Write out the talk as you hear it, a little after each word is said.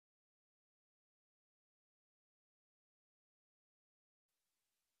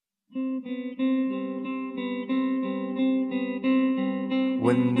When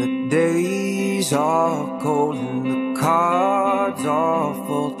the days are cold and the cards are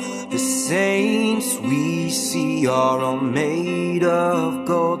full, the saints we see are all made of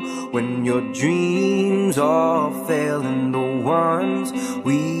gold. When your dreams all fail and the ones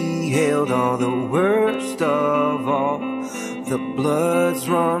we held are the worst of all, the bloods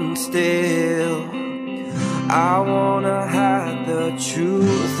run still. I wanna hide the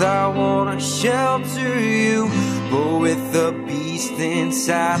truth, I wanna shelter you, but with the beast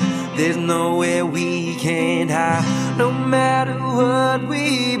inside, there's nowhere we can't hide. No matter what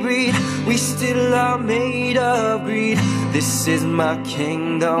we breed, we still are made of greed. This is my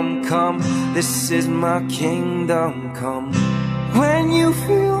kingdom come, this is my kingdom come. When you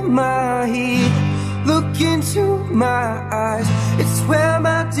feel my heat, look into my eyes. It's where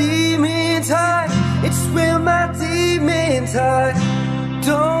my demons hide, it's where my demons hide.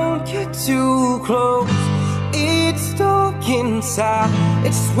 Don't get too close, it's dark inside.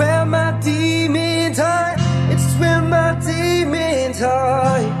 It's where my demons hide, it's where my demons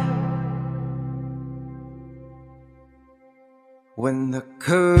hide. When the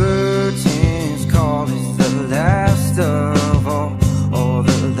curtains call, is the last of all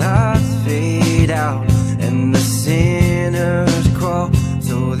the lights fade out and the sinners crawl.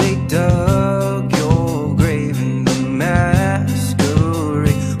 So they dug your grave in the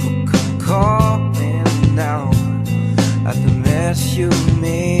masquerade will come calling out at the mess you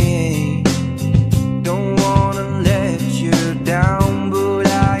made. Don't wanna let you down, but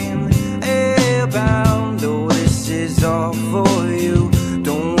I am airbound. Though this is all for you,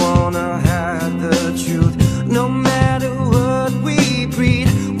 don't wanna hide the truth. No matter what we breed,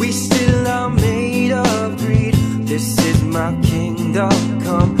 we still are made of greed. This is my kingdom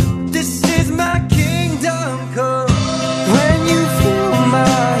come, this is my kingdom come. When you feel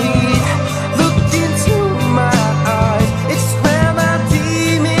my heat, look into my eyes. It's where my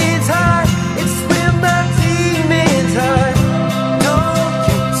demons hide, it's where my demons hide. Don't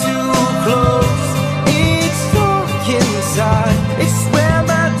get too close, it's dark inside. It's where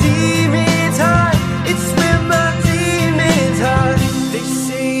my demons hide, it's where my demons hide. They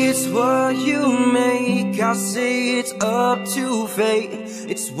say it's what you make, I say it's up to fate.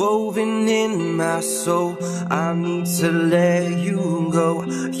 It's woven in my soul, I need to let you go.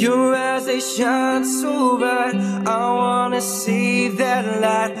 Your eyes, they shine so bright, I wanna see that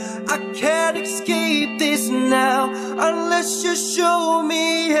light. I can't escape this now, unless you show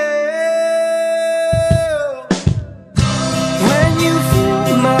me